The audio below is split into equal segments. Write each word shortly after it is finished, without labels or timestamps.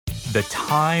The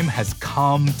time has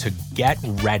come to get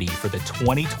ready for the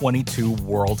 2022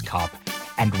 World Cup.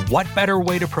 And what better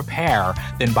way to prepare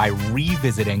than by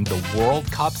revisiting the World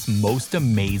Cup's most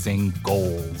amazing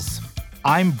goals?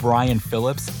 I'm Brian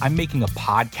Phillips. I'm making a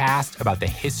podcast about the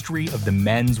history of the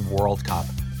Men's World Cup,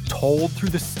 told through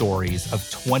the stories of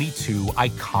 22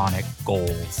 iconic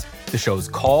goals. The show's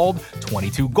called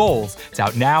 22 Goals. It's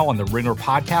out now on the Ringer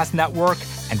Podcast Network,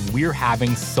 and we're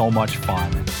having so much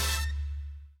fun.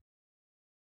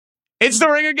 It's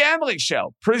the Ringer Gambling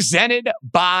Show, presented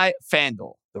by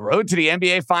FanDuel. The road to the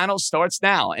NBA Finals starts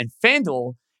now, and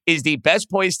FanDuel is the best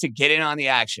place to get in on the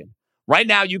action. Right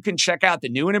now, you can check out the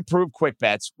new and improved Quick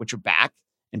Bets, which are back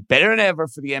and better than ever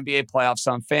for the NBA playoffs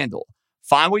on FanDuel.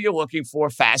 Find what you're looking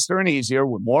for faster and easier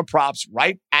with more props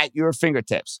right at your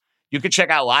fingertips. You can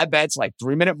check out live bets like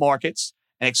 3-minute markets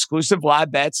and exclusive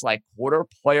live bets like quarter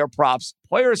player props,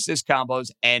 player assist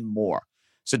combos, and more.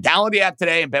 So download the app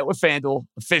today and bet with FanDuel,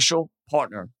 official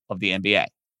partner of the NBA.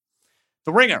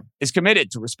 The Ringer is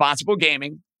committed to responsible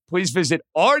gaming. Please visit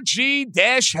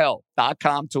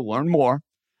rg-help.com to learn more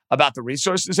about the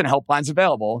resources and helplines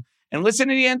available, and listen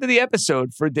to the end of the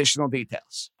episode for additional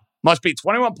details. Must be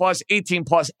 21 plus, 18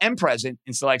 plus, and present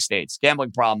in select states.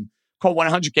 Gambling problem? Call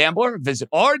 1-800-GAMBLER. Visit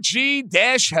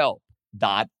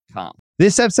rg-help.com.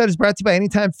 This episode is brought to you by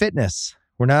Anytime Fitness.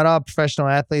 We're not all professional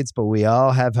athletes, but we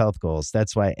all have health goals.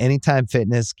 That's why Anytime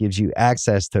Fitness gives you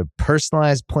access to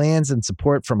personalized plans and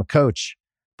support from a coach.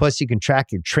 Plus, you can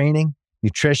track your training,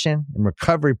 nutrition, and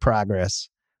recovery progress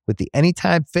with the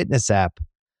Anytime Fitness app,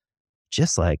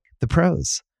 just like the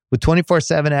pros. With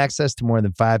 24/7 access to more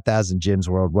than 5,000 gyms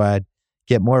worldwide,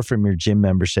 get more from your gym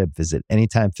membership. Visit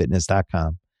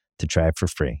anytimefitness.com to try it for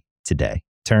free today.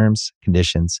 Terms,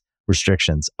 conditions,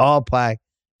 restrictions all apply.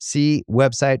 See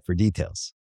website for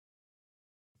details.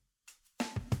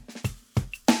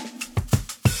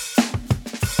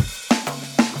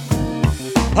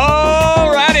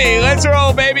 Alrighty, let's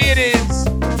roll, baby. It is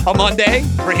a Monday.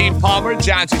 Raheem Palmer,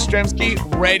 John Sustremski,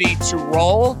 ready to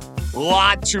roll. A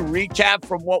lot to recap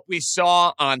from what we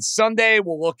saw on Sunday.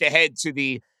 We'll look ahead to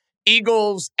the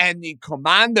Eagles and the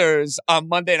Commanders on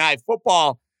Monday Night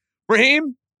Football.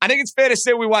 Raheem, I think it's fair to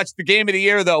say we watched the game of the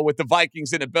year, though, with the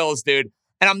Vikings and the Bills, dude.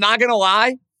 And I'm not going to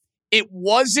lie, it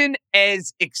wasn't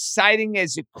as exciting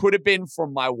as it could have been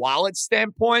from my wallet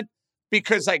standpoint,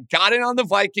 because I got in on the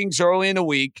Vikings early in the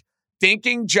week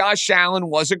thinking Josh Allen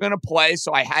wasn't going to play.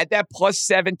 So I had that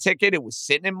 +7 ticket. It was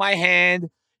sitting in my hand.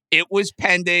 It was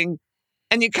pending.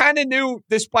 And you kind of knew,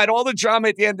 despite all the drama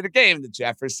at the end of the game, the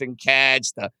Jefferson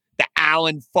catch, the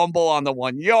Allen fumble on the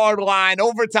 1-yard line,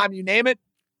 overtime, you name it,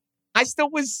 I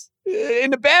still was in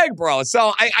the bag, bro.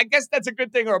 So I guess that's a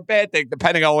good thing or a bad thing,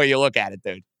 depending on where you look at it,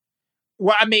 dude.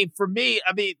 Well, for me,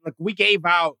 look, we gave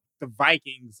out the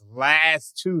Vikings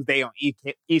last Tuesday on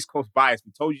East Coast Bias.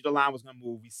 We told you the line was going to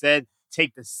move. We said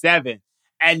take the 7.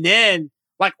 And then,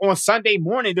 like, on Sunday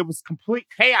morning, there was complete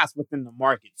chaos within the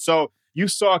market. So you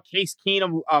saw Case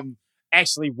Keenum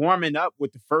actually warming up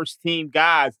with the first-team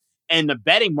guys. And the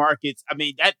betting markets,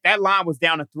 that line was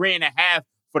down to 3.5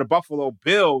 for the Buffalo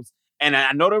Bills. And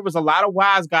I know there was a lot of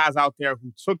wise guys out there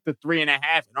who took the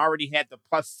 3.5 and already had the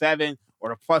 +7 or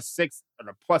the +6 or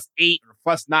the +8 or the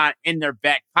 +9 in their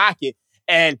back pocket.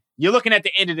 And you're looking at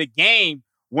the end of the game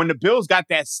when the Bills got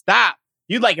that stop.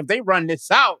 You like, if they run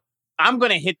this out, I'm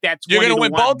going to hit that 20 You're going to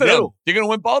win both of them. You're going to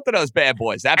win both of those bad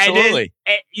boys. Absolutely.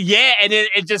 And then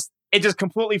it just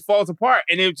completely falls apart.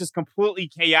 And it was just completely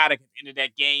chaotic at the end of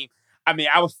that game.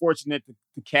 I was fortunate to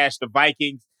cash the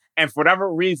Vikings. And for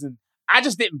whatever reason, I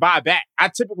just didn't buy back. I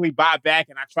typically buy back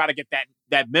and I try to get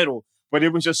that middle, but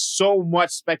it was just so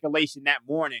much speculation that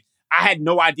morning. I had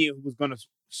no idea who was going to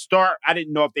start. I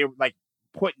didn't know if they were like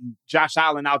putting Josh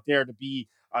Allen out there to be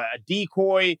a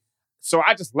decoy. So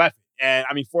I just left it. And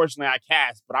fortunately I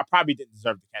cashed, but I probably didn't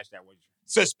deserve to cash that wager.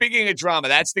 So speaking of drama,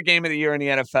 that's the game of the year in the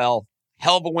NFL.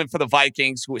 Hell of a win for the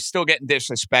Vikings, who are still getting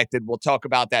disrespected. We'll talk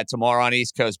about that tomorrow on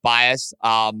East Coast Bias.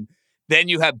 Then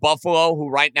you have Buffalo, who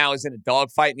right now is in a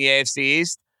dogfight in the AFC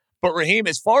East. But Raheem,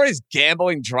 as far as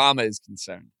gambling drama is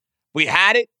concerned, we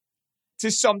had it to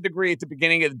some degree at the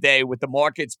beginning of the day with the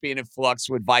markets being in flux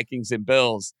with Vikings and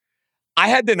Bills. I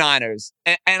had the Niners,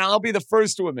 and I'll be the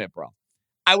first to admit, bro,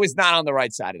 I was not on the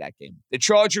right side of that game. The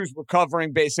Chargers were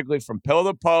covering basically from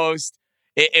pillar to post.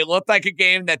 It looked like a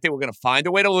game that they were going to find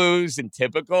a way to lose in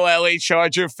typical LA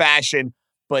Charger fashion.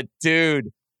 But,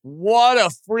 dude, what a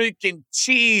freaking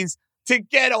tease to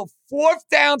get a 4th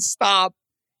down stop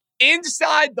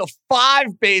inside the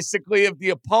 5, basically, of the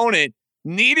opponent,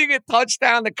 needing a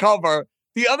touchdown to cover.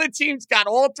 The other team's got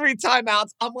all 3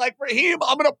 timeouts. I'm like, Raheem,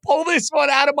 I'm going to pull this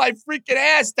one out of my freaking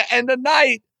ass to end the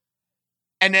night.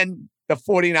 And then the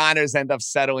 49ers end up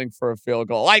settling for a field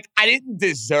goal. Like, I didn't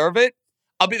deserve it.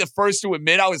 I'll be the first to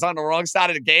admit I was on the wrong side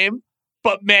of the game.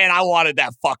 But, man, I wanted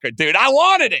that fucker, dude. I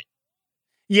wanted it.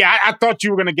 Yeah, I thought you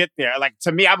were going to get there. Like,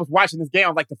 to me, I was watching this game. I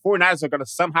was like, the 49ers are going to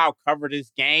somehow cover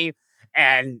this game.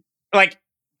 And, like,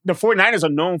 the 49ers are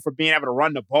known for being able to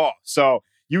run the ball. So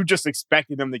you just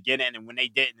expected them to get in. And when they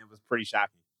didn't, it was pretty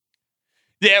shocking.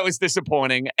 Yeah, it was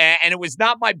disappointing. And it was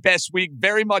not my best week.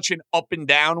 Very much an up and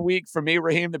down week for me,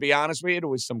 Raheem, to be honest with you. There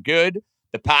was some good.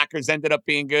 The Packers ended up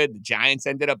being good. The Giants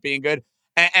ended up being good.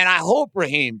 And I hope,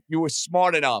 Raheem, you were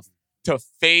smart enough to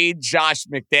fade Josh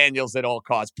McDaniels at all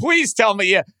costs. Please tell me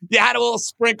you had a little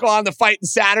sprinkle on the Fighting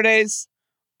Saturdays.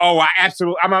 Oh, I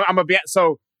absolutely. I'm gonna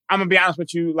be honest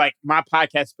with you. Like, my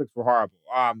podcast picks were horrible.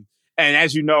 And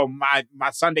as you know, my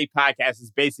Sunday podcast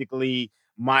is basically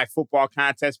my football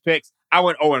contest picks. I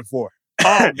went 0-4.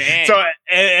 Oh man! So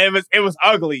it was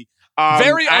ugly.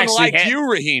 Very unlike you,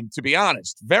 Raheem. To be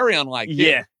honest, very unlike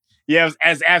you. Yeah, it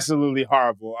was absolutely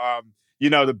horrible.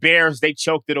 The Bears, they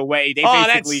choked it away.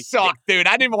 That sucked, dude.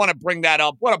 I didn't even want to bring that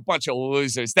up. What a bunch of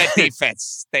losers. That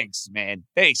defense stinks, man.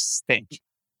 They stink.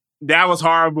 That was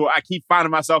horrible. I keep finding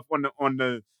myself on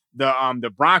the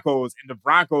Broncos, and the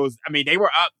Broncos, I mean, they were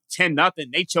up 10-0.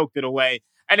 They choked it away.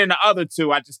 And then the other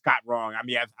two, I just got wrong. I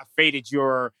mean, I faded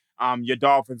your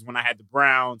Dolphins when I had the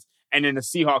Browns, and then the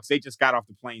Seahawks, they just got off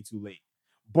the plane too late.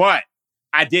 But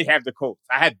I did have the Colts.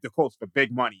 I had the Colts for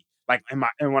big money, like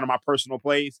in one of my personal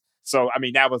plays. So, I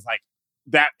mean, that was like,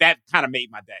 that kind of made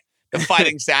my day. The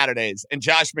Fighting Saturdays. And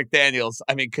Josh McDaniels,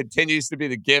 I mean, continues to be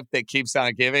the gift that keeps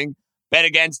on giving. Bet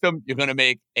against him, you're going to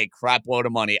make a crap load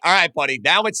of money. All right, buddy,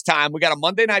 now it's time. We got a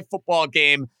Monday Night Football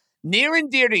game near and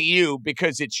dear to you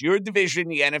because it's your division,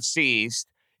 the NFC East.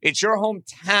 It's your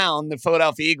hometown, the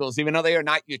Philadelphia Eagles, even though they are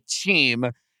not your team.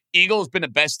 Eagles been the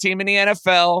best team in the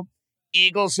NFL.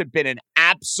 Eagles have been an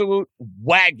absolute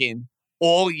wagon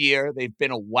all year. They've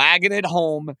been a wagon at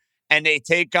home, and they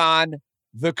take on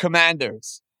the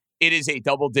Commanders. It is a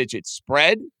double-digit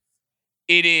spread.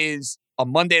 It is a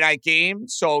Monday night game,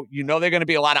 so you know there are going to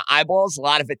be a lot of eyeballs, a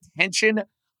lot of attention.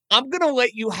 I'm going to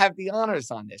let you have the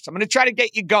honors on this. I'm going to try to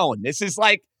get you going. This is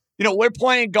like, we're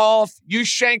playing golf. You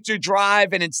shanked your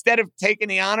drive, and instead of taking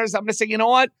the honors, I'm going to say, you know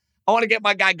what? I want to get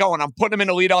my guy going. I'm putting him in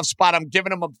a leadoff spot. I'm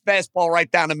giving him a fastball right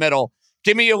down the middle.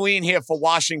 Give me a lean here for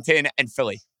Washington and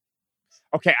Philly.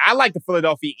 Okay, I like the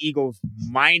Philadelphia Eagles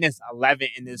minus 11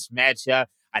 in this matchup.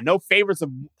 I know favorites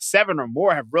of 7 or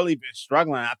more have really been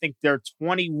struggling. I think they're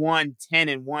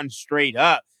 21-10-1 straight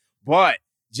up, but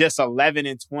just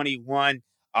 11-21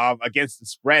 against the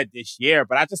spread this year.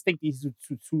 But I just think these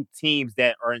are two teams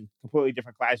that are in completely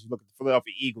different classes. You look at the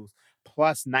Philadelphia Eagles,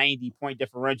 plus 90-point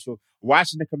differential.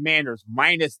 Washington Commanders,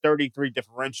 minus 33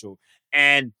 differential.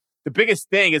 And the biggest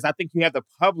thing is I think you have the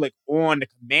public on the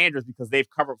Commanders because they've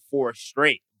covered 4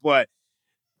 straight. But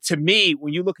to me,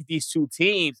 when you look at these two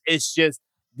teams, it's just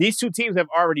these two teams have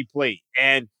already played.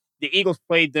 And the Eagles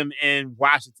played them in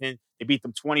Washington. They beat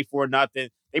them 24-0.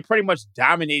 They pretty much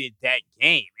dominated that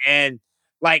game. And,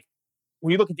 like,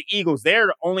 when you look at the Eagles, they're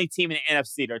the only team in the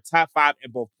NFC. They're top 5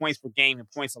 in both points per game and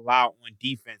points allowed on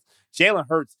defense. Jalen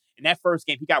Hurts, in that first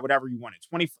game, he got whatever he wanted.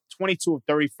 22 of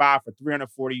 35 for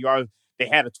 340 yards. They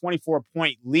had a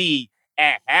 24-point lead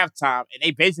at halftime, and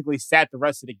they basically sat the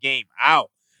rest of the game out.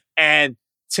 And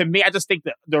to me, I just think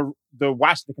that the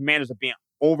Washington Commanders are being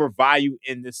overvalued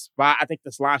in this spot. I think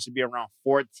this line should be around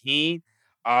 14.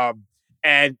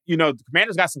 And, the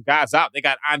Commanders got some guys out. They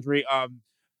got Andrew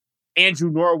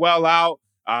Norwell out.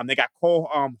 They got Cole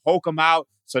Holcomb out.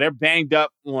 So they're banged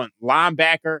up on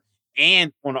linebacker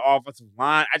and on the offensive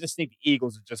line. I just think the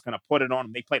Eagles are just going to put it on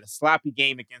them. They played a sloppy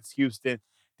game against Houston.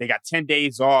 They got 10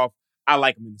 days off. I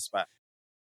like them in the spot.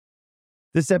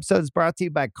 This episode is brought to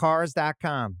you by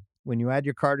Cars.com. When you add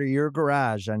your car to your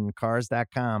garage on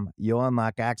Cars.com, you'll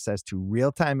unlock access to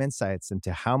real-time insights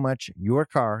into how much your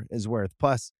car is worth.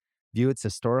 Plus, view its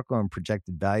historical and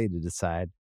projected value to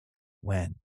decide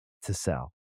when to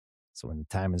sell. So when the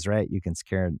time is right, you can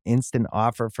secure an instant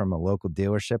offer from a local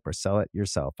dealership or sell it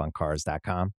yourself on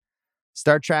Cars.com.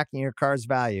 Start tracking your car's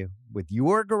value with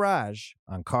your garage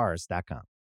on Cars.com.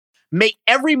 Make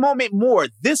every moment more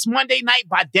this Monday night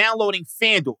by downloading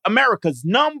FanDuel, America's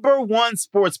 #1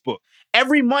 sportsbook.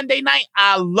 Every Monday night,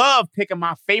 I love picking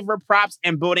my favorite props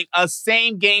and building a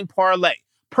same-game parlay.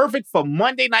 Perfect for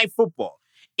Monday Night Football.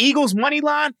 Eagles money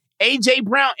line, A.J.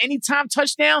 Brown anytime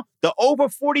touchdown, the over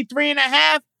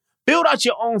 43.5. Build out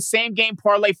your own same-game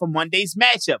parlay for Monday's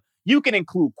matchup. You can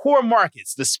include core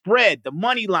markets, the spread, the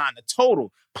money line, the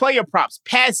total, player props,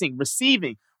 passing,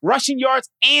 receiving, rushing yards,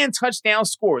 and touchdown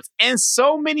scores, and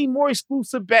so many more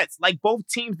exclusive bets, like both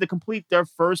teams to complete their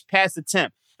first pass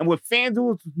attempt. And with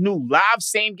FanDuel's new live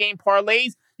same-game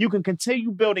parlays, you can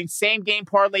continue building same-game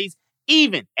parlays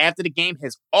even after the game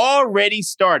has already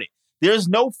started. There's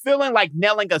no feeling like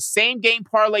nailing a same-game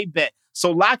parlay bet,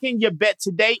 so lock in your bet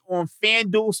today on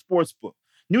FanDuel Sportsbook.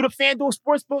 New to FanDuel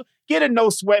Sportsbook? Get a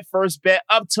no-sweat first bet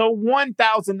up to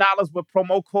 $1,000 with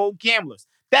promo code GAMBLERS.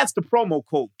 That's the promo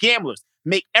code GAMBLERS.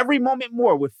 Make every moment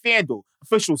more with FanDuel,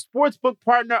 official sportsbook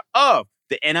partner of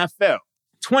the NFL.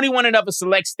 21 and up in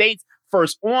select states.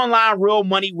 First online real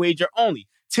money wager only.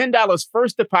 $10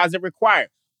 first deposit required.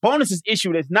 Bonuses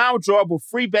issued as non-withdrawable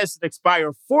free bets that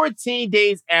expire 14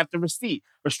 days after receipt.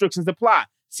 Restrictions apply.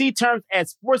 See terms at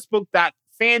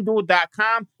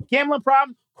sportsbook.fanduel.com. Gambling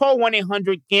problem? Call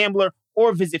 1-800-GAMBLER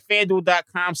or visit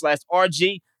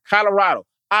fanduel.com/RG. Colorado,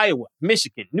 Iowa,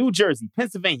 Michigan, New Jersey,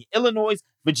 Pennsylvania, Illinois,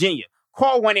 Virginia.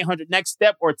 Call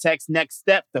 1-800-NEXT-STEP or text NEXT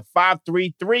STEP to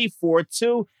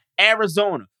 53342.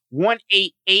 Arizona,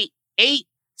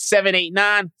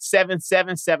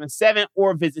 1-888-789-7777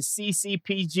 or visit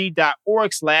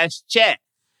ccpg.org/chat.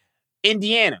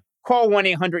 Indiana, call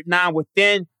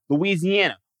 1-800-9-WITHIN.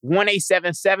 Louisiana,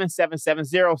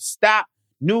 1-877-770-STOP.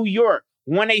 New York,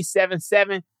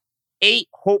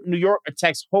 1-877-8-HOPE-NEW YORK or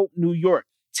text HOPE New York.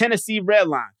 Tennessee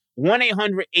Redline,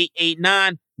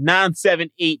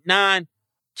 1-800-889-9789.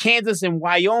 Kansas and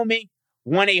Wyoming,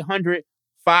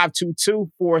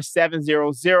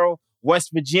 1-800-522-4700.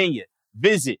 West Virginia,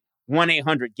 visit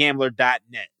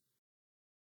 1-800-GAMBLER.net.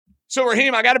 So,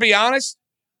 Raheem, I got to be honest.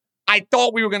 I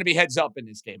thought we were going to be heads up in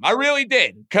this game. I really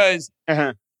did, because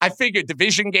I figured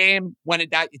division game, when in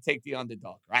doubt, you take the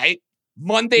underdog, right?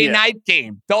 Monday night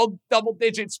game,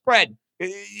 double-digit spread.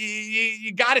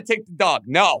 You got to take the dog.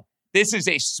 No, this is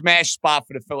a smash spot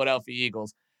for the Philadelphia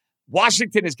Eagles.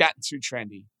 Washington has gotten too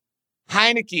trendy.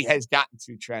 Heineke has gotten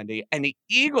too trendy. And the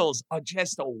Eagles are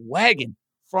just a wagon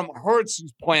from Hurts,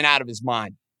 who's playing out of his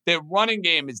mind. Their running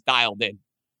game is dialed in.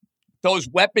 Those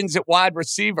weapons at wide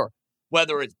receiver,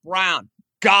 whether it's Brown,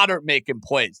 Goddard making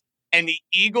plays. And the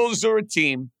Eagles are a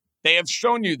team, they have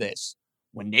shown you this.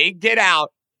 When they get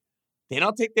out, they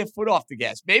don't take their foot off the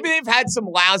gas. Maybe they've had some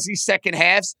lousy second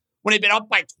halves when they've been up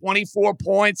by 24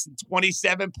 points and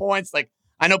 27 points. Like,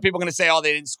 I know people are going to say, oh,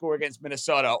 they didn't score against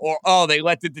Minnesota, or, oh, they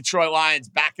let the Detroit Lions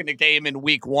back in the game in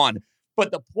week 1.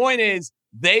 But the point is,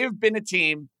 they've been a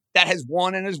team that has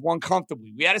won and has won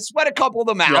comfortably. We had to sweat a couple of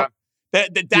them out. Yeah.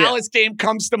 The Dallas game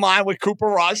comes to mind with Cooper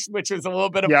Rush, which was a little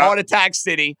bit of heart attack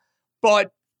city.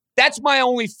 But that's my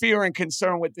only fear and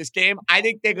concern with this game. I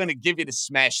think they're going to give you the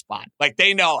smash spot. Like,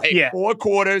 they know, hey, 4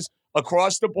 quarters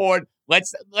across the board.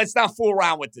 Let's not fool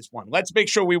around with this one. Let's make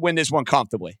sure we win this one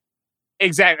comfortably.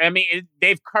 Exactly. I mean,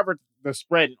 they've covered the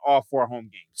spread in all 4 home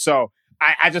games. So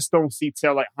I just don't see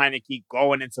Taylor Heineke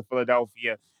going into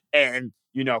Philadelphia and,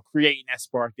 creating that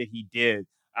spark that he did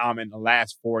in the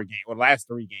last 4 games or the last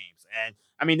 3 games. And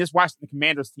I mean, this Washington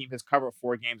Commanders team has covered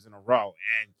 4 games in a row,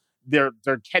 and they're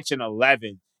catching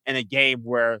 11 in a game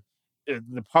where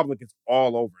the public is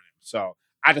all over them. So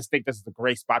I just think this is a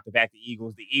great spot to back the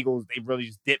Eagles. The Eagles, they really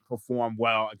just didn't perform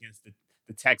well against the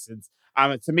Texans.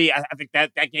 To me, I think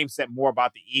that game said more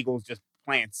about the Eagles just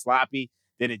playing sloppy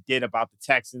than it did about the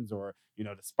Texans or,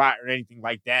 the spot or anything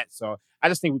like that. So I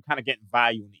just think we're kind of getting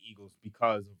value in the Eagles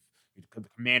because of the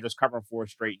Commanders covering 4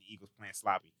 straight and the Eagles playing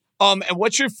sloppy. And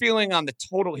what's your feeling on the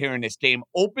total here in this game?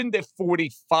 Opened at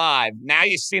 45. Now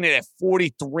you're seeing it at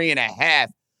 43.5.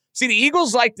 See, the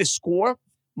Eagles like to score.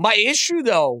 My issue,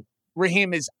 though,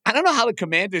 Raheem, is I don't know how the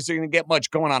Commanders are going to get much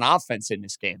going on offense in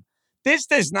this game. This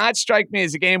does not strike me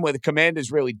as a game where the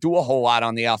Commanders really do a whole lot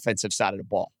on the offensive side of the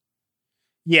ball.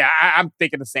 Yeah, I'm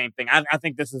thinking the same thing. I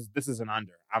think this is an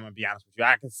under. I'm going to be honest with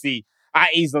you. I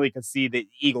easily could see the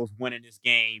Eagles winning this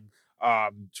game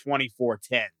 24-10 or,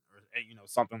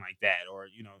 something like that, or,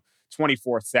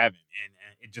 24-7, and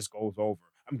it just goes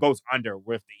goes under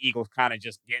with the Eagles kind of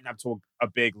just getting up to a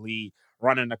big lead,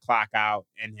 running the clock out,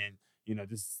 and then,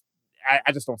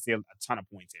 I just don't see a ton of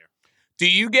points here. Do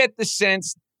you get the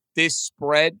sense this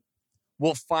spread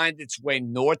will find its way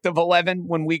north of 11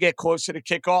 when we get closer to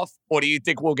kickoff? Or do you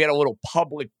think we'll get a little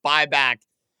public buyback?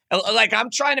 Like,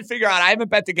 I'm trying to figure out, I haven't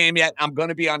bet the game yet. I'm going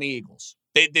to be on the Eagles.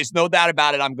 There's no doubt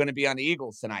about it. I'm going to be on the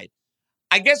Eagles tonight.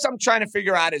 I guess I'm trying to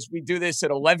figure out, as we do this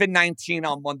at 11:19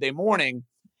 on Monday morning,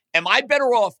 am I better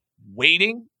off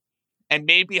waiting and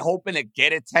maybe hoping to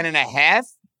get it 10.5?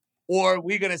 Or are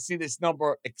we going to see this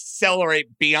number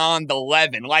accelerate beyond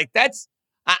 11? Like,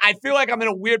 I feel like I'm in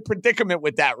a weird predicament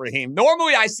with that, Raheem.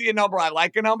 Normally, I see a number, I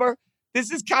like a number.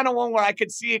 This is kind of one where I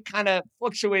could see it kind of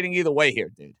fluctuating either way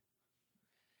here, dude.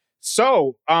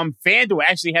 So, FanDuel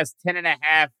actually has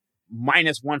 10.5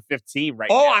 minus 115 right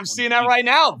now. Oh, I'm seeing that right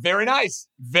now. Very nice.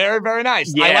 Very, very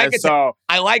nice. Yeah,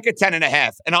 I like a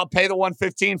 10.5, and I'll pay the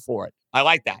 115 for it. I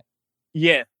like that.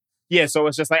 Yeah. Yeah, so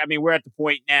it's just like, I mean, we're at the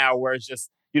point now where it's just,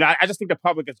 I just think the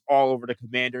public is all over the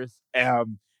Commanders.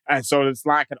 And so this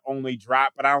line can only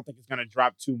drop, but I don't think it's going to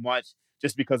drop too much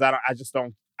just because I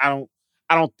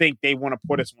don't think they want to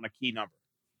put us on a key number.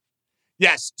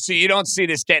 Yes. So you don't see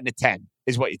this getting to 10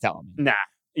 is what you're telling me. Nah.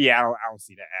 Yeah, I don't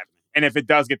see that happening. And if it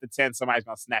does get to 10, somebody's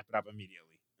going to snap it up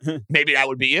immediately. Maybe that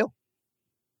would be you.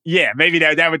 Yeah, maybe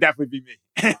that would definitely be me.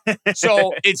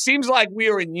 So it seems like we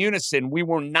are in unison. We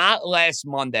were not last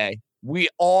Monday. We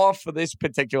are for this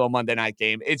particular Monday night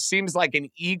game. It seems like an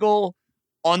Eagle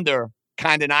under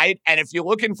kind of night. And if you're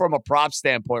looking from a prop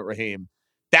standpoint, Raheem,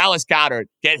 Dallas Goedert,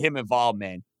 get him involved,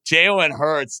 man. Jalen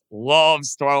Hurts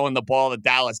loves throwing the ball to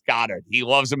Dallas Goedert. He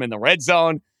loves him in the red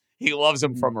zone. He loves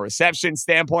him from a reception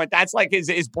standpoint. That's like his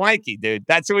blankie, dude.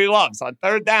 That's who he loves. On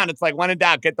third down, it's like, when in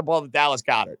doubt, get the ball to Dallas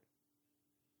Goedert.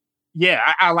 Yeah,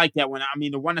 I like that one. I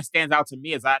mean, the one that stands out to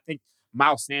me is I think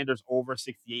Miles Sanders over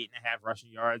 68.5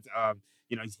 rushing yards.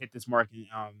 He's hit this mark in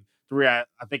three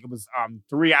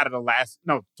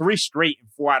straight and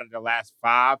 4 out of the last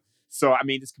 5. So, I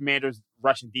mean, this Commanders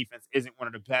rushing defense isn't one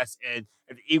of the best. And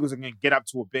if the Eagles are going to get up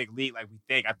to a big lead like we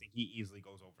think, I think he easily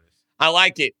goes over this. I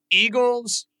like it.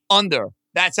 Eagles under.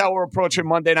 That's how we're approaching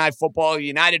Monday Night Football.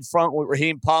 United front with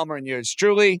Raheem Palmer and yours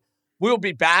truly. We'll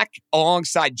be back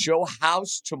alongside Joe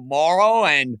House tomorrow.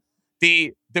 And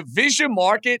the division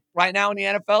market right now in the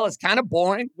NFL is kind of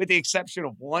boring with the exception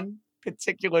of one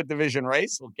particular division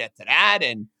race. We'll get to that.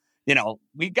 And,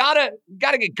 we gotta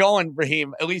get going,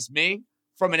 Raheem, at least me,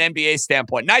 from an NBA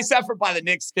standpoint. Nice effort by the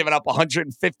Knicks giving up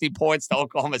 150 points to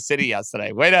Oklahoma City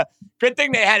yesterday. Good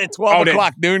thing they had a 12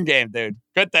 o'clock noon game, dude.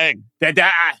 Good thing.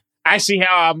 I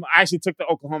actually took the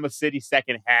Oklahoma City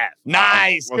second half.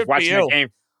 Nice. Good for you.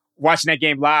 Watching that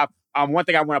game live. One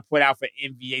thing I want to put out for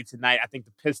NBA tonight, I think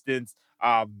the Pistons,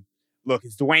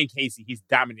 it's Dwayne Casey. He's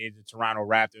dominated the Toronto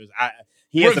Raptors.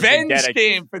 Revenge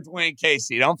game for Dwayne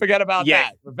Casey. Don't forget about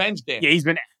that. Revenge game. Yeah, he's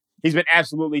been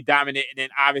absolutely dominant. And then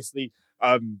obviously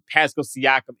Pascal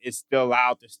Siakam is still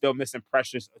out. They're still missing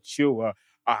Precious Achiuwa.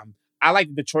 I like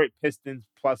the Detroit Pistons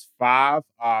 +5.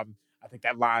 I think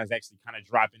that line is actually kind of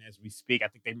dropping as we speak. I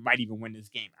think they might even win this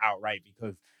game outright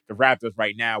because the Raptors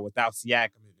right now, without Siakam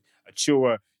and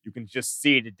Achiuwa, you can just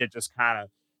see that they're just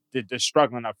they're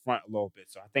struggling up front a little bit.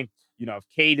 So I think, if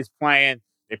Cade is playing,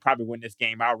 they probably win this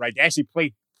game outright. They actually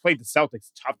played the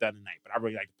Celtics tough the other night, but I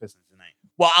really like the Pistons tonight.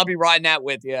 Well, I'll be riding that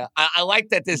with you. I like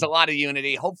that there's a lot of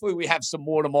unity. Hopefully we have some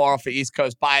more tomorrow for East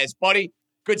Coast Bias. Buddy,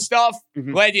 good stuff.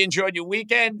 Mm-hmm. Glad you enjoyed your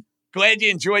weekend. Glad you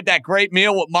enjoyed that great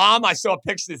meal with Mom. I saw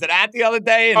pictures of that the other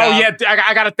day. And,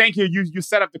 I got to thank you. You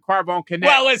set up the Carbone Connect.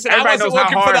 Well, listen, I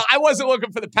wasn't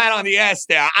looking for the pat on the ass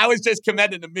there. I was just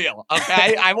commending the meal,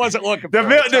 okay? I wasn't looking for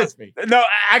it, trust me. No,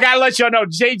 I got to let y'all know,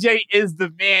 JJ is the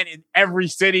man in every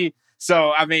city.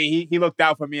 So, I mean, he looked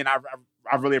out for me, and I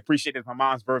really appreciate it. It's my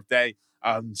mom's birthday,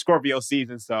 Scorpio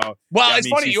season. So, it's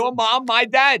funny. Your mom, my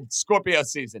dad, Scorpio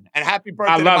season. And happy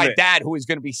birthday to my dad, who is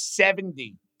going to be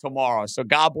 70 tomorrow. So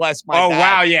God bless my dad. Oh,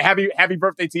 wow. Yeah. Happy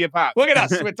birthday to your pop. Look at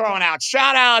us. We're throwing out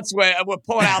shout outs. We're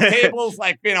pulling out tables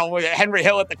like, with Henry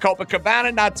Hill at the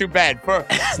Copacabana. Not too bad. For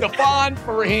Stefan,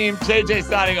 for Raheem, JJ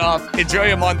signing off. Enjoy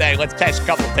your Monday. Let's cash a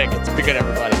couple tickets. Be good,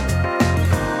 everybody.